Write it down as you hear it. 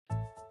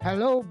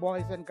Hello,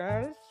 boys and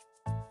girls.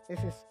 This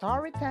is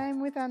Story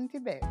Time with Auntie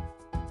Beige.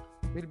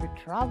 We'll be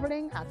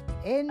traveling as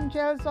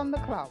angels on the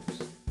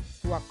clouds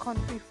to a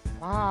country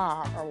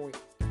far away.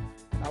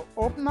 Now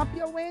open up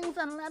your wings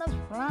and let us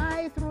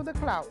fly through the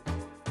clouds.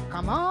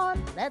 Come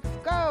on, let's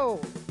go.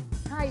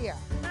 Higher,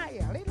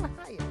 higher, a little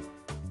higher.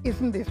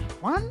 Isn't this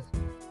fun?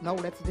 Now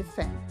let's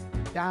descend.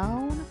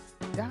 Down,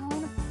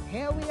 down.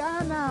 Here we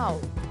are now.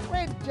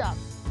 Great job.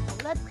 Now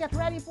let's get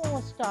ready for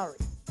our story.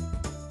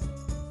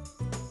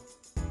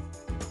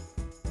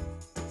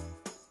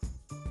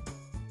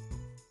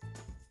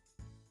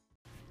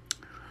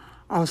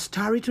 Our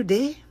story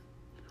today: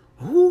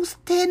 who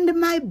stained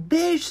my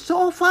beige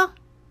sofa?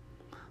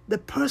 The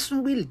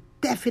person will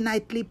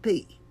definitely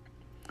pay.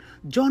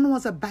 John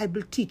was a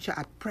Bible teacher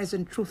at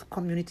Present Truth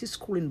Community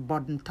School in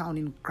Bordentown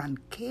in Grand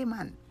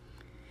Cayman.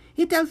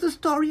 He tells the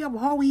story of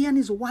how he and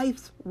his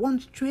wife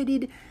once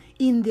traded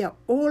in their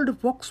old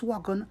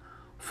Volkswagen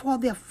for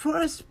their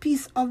first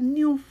piece of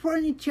new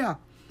furniture,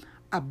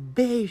 a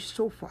beige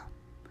sofa.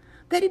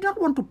 They did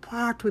not want to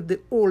part with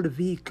the old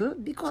vehicle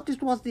because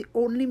it was the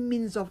only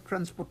means of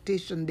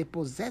transportation they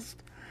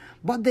possessed,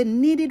 but they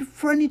needed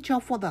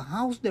furniture for the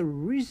house they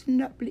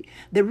recently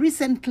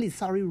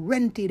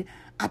rented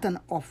at an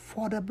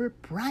affordable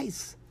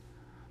price.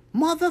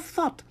 Mother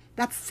thought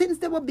that since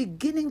they were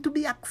beginning to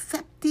be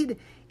accepted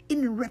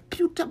in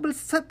reputable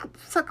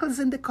circles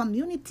in the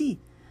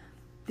community,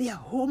 their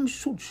home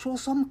should show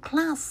some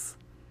class.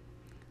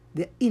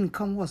 Their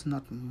income was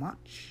not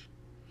much.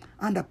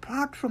 And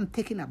apart from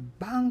taking a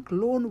bank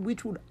loan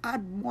which would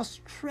add more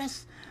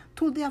stress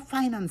to their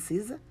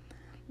finances,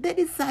 they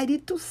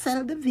decided to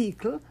sell the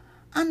vehicle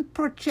and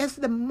purchase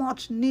the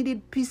much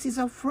needed pieces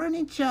of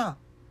furniture.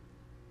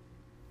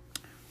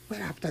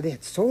 Well, after they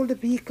had sold the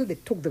vehicle, they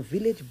took the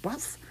village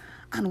bus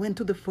and went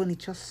to the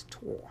furniture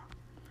store.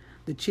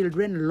 The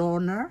children,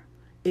 Lorna,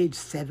 age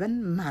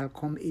 7,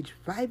 Malcolm, age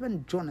 5,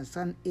 and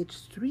Jonathan, age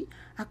 3,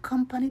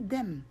 accompanied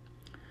them.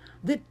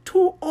 The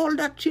two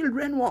older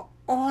children were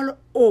all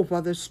over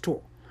the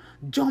store,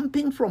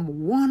 jumping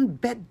from one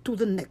bed to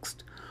the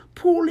next,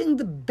 pulling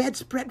the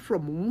bedspread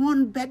from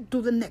one bed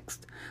to the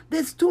next.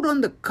 They stood on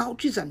the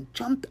couches and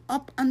jumped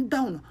up and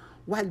down,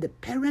 while the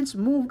parents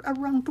moved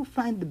around to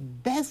find the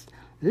best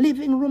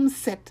living room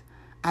set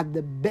at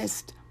the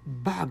best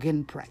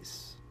bargain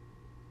price.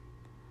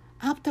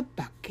 After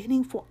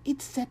bargaining for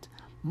each set,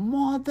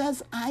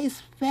 Mother's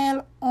eyes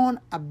fell on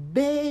a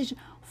beige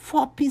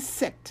 4-piece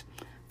set.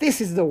 This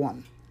is the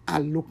one.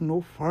 I'll look no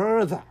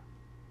further.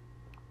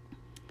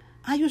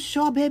 Are you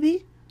sure,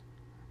 baby?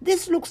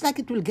 This looks like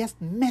it will get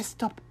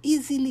messed up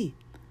easily.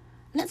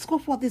 Let's go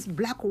for this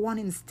black one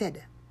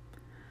instead.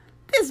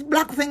 This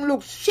black thing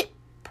looks cheap.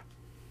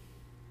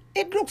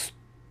 It looks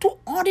too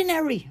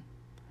ordinary.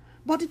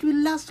 But it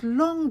will last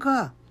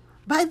longer.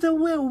 By the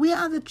way, where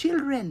are the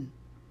children?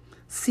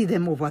 See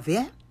them over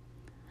there?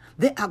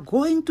 They are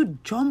going to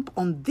jump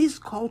on this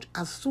couch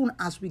as soon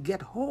as we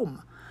get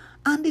home.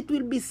 And it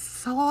will be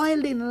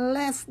soiled in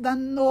less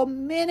than no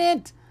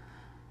minute.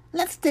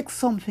 Let's take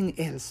something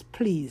else,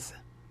 please.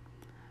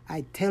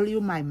 I tell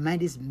you, my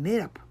mind is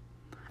made up.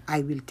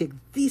 I will take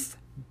this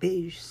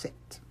beige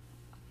set.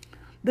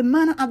 The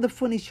man at the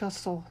furniture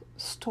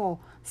store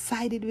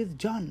sided with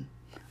John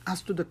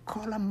as to the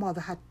color Mother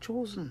had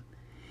chosen.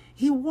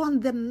 He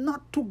warned them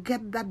not to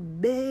get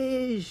that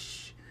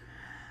beige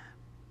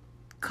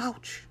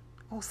couch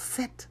or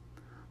set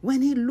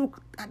when he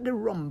looked at the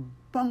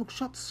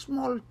rambunctious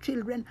small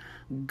children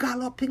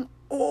galloping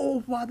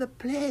over the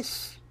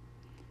place.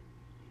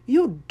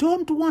 You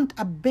don't want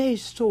a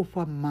beige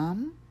sofa,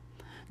 Mom.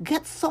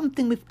 Get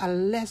something with a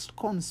less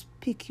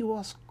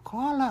conspicuous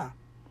color.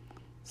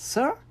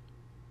 Sir,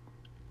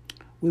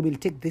 we will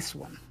take this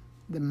one.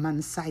 The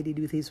man sided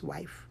with his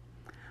wife.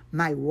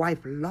 My wife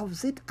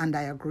loves it and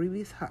I agree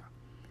with her.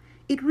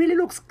 It really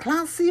looks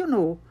classy, you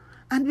know,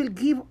 and will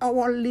give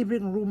our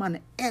living room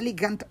an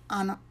elegant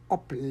and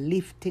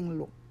uplifting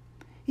look.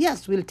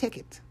 Yes, we'll take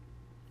it.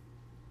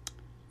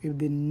 With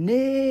the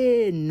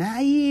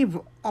naive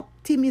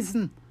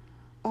optimism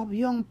of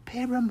young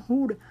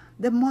parenthood,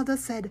 the mother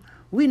said,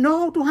 we know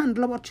how to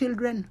handle our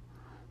children.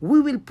 We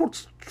will put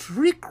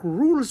strict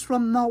rules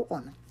from now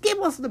on. Give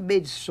us the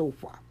beige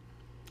sofa.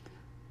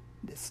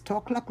 The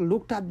store clerk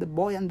looked at the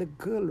boy and the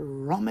girl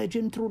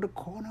rummaging through the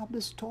corner of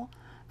the store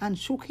and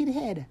shook his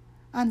head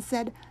and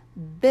said,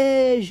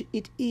 beige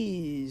it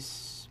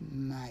is,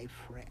 my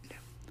friend.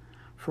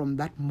 From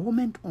that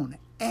moment on,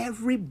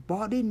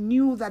 everybody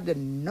knew that the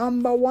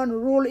number one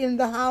rule in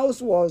the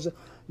house was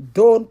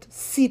don't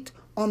sit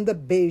on the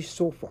beige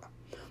sofa.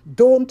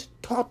 Don't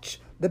touch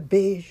the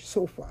beige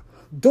sofa.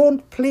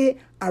 Don't play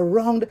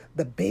around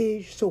the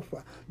beige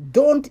sofa.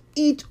 Don't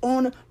eat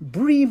on,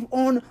 breathe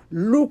on,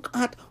 look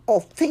at, or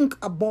think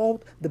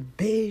about the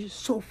beige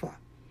sofa.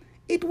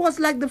 It was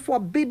like the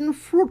forbidden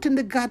fruit in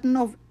the Garden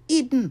of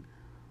Eden.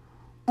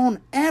 On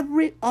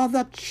every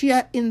other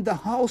chair in the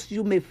house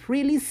you may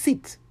freely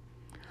sit,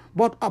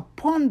 but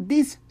upon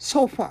this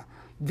sofa,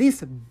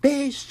 this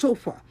beige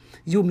sofa,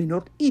 you may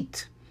not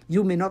eat,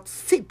 you may not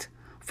sit,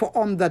 For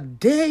on the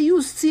day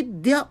you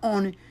sit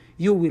thereon,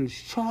 you will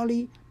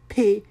surely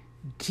pay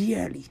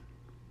dearly.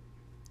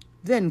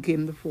 Then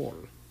came the fall.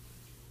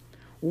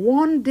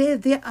 One day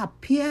there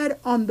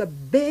appeared on the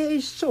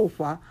beige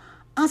sofa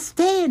a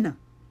stain,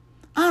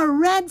 a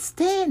red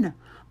stain,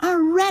 a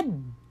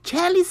red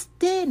jelly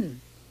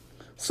stain.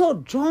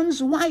 So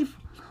John's wife,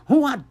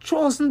 who had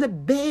chosen the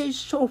beige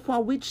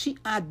sofa which she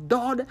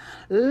adored,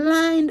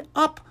 lined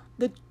up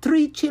the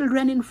 3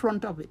 children in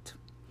front of it.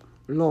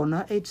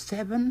 Lorna, age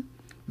 7,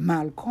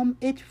 Malcolm,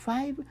 age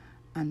 5,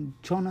 and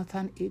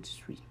Jonathan,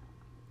 age 3.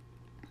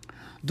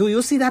 Do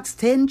you see that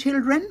stain,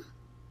 children?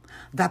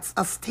 That's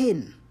a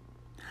stain.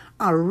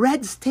 A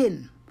red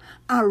stain.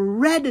 A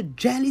red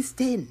jelly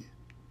stain.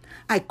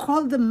 I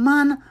called the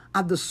man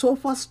at the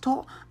sofa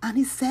store and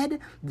he said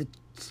the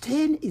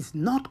stain is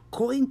not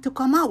going to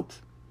come out.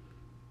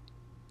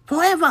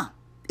 Forever.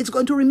 It's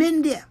going to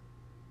remain there.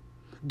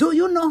 Do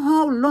you know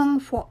how long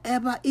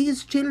forever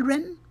is,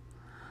 children?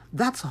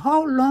 That's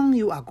how long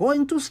you are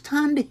going to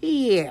stand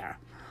here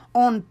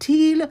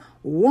until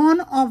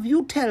one of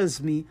you tells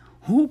me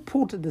who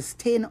put the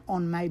stain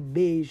on my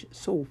beige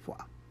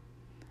sofa.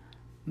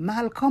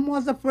 Malcolm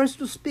was the first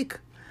to speak.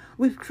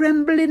 With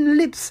trembling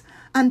lips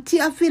and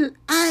tear-filled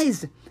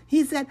eyes,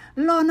 he said,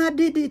 Lorna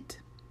did it.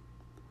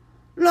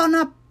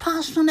 Lorna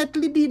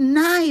passionately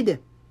denied.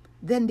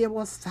 Then there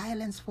was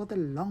silence for the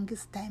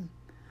longest time.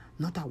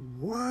 Not a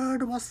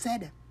word was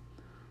said.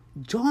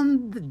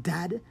 John, the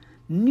dad,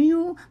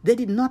 knew they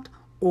did not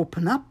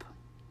open up,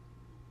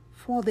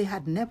 for they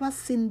had never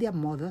seen their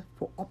mother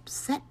for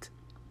upset.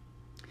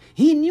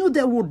 He knew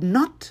they would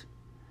not,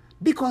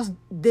 because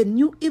they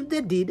knew if they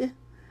did,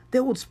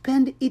 they would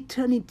spend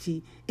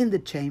eternity in the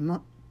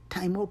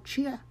timeout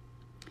chair.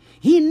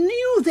 He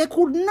knew they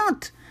could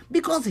not,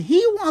 because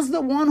he was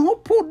the one who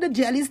put the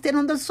jelly stain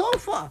on the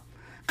sofa.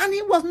 And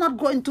he was not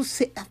going to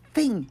say a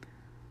thing.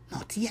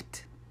 Not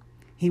yet.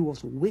 He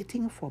was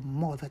waiting for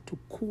mother to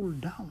cool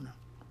down.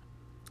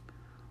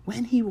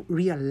 When he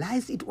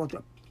realized it was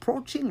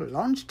approaching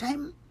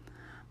lunchtime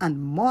and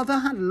mother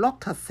had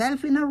locked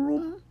herself in a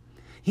room,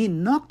 he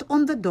knocked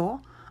on the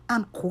door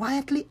and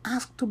quietly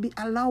asked to be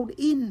allowed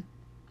in.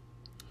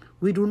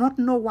 We do not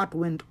know what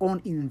went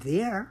on in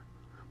there,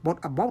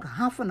 but about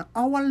half an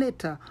hour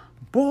later,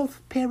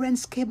 both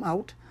parents came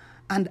out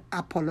and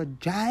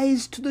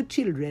apologized to the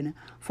children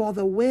for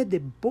the way they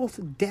both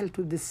dealt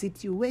with the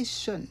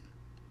situation.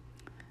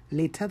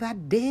 Later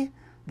that day,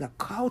 the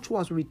couch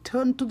was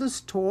returned to the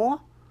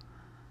store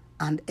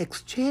and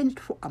exchanged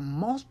for a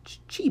much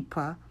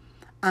cheaper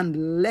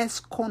and less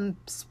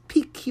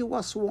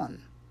conspicuous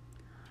one.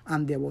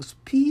 And there was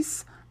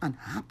peace and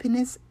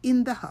happiness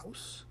in the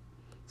house,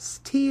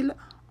 still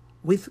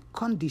with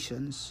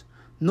conditions: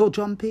 no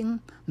jumping,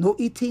 no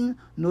eating,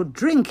 no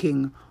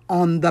drinking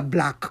on the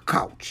black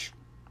couch.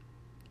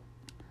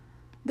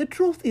 The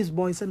truth is,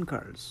 boys and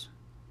girls,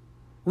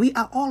 we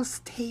are all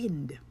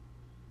stained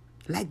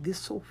like this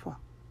sofa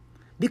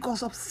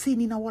because of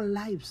sin in our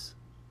lives.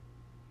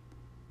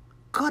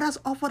 God has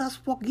offered us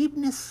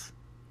forgiveness,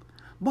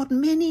 but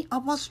many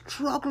of us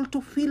struggle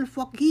to feel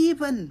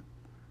forgiven.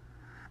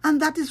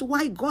 And that is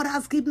why God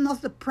has given us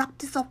the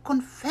practice of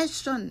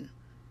confession.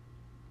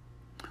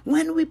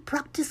 When we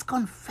practice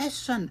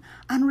confession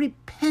and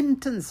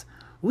repentance,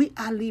 we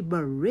are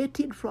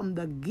liberated from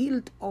the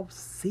guilt of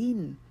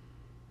sin.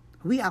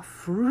 We are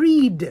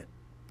freed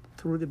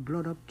through the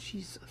blood of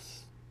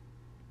Jesus.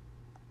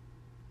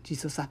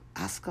 Jesus had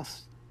asked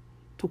us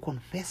to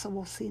confess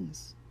our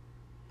sins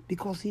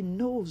because he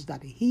knows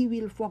that he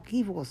will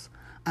forgive us,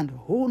 and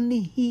only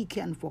he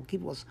can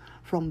forgive us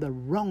from the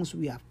wrongs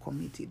we have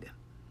committed.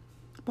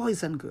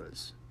 Boys and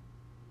girls,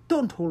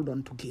 don't hold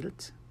on to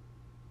guilt.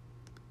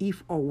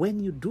 If or when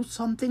you do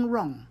something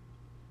wrong,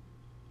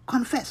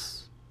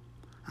 confess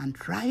and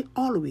try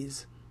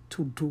always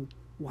to do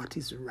what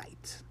is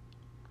right.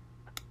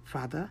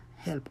 Father,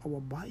 help our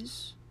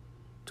boys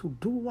to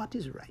do what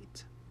is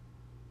right.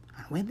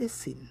 And when they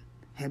sin,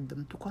 help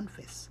them to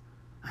confess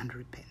and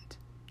repent.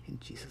 In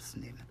Jesus'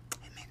 name.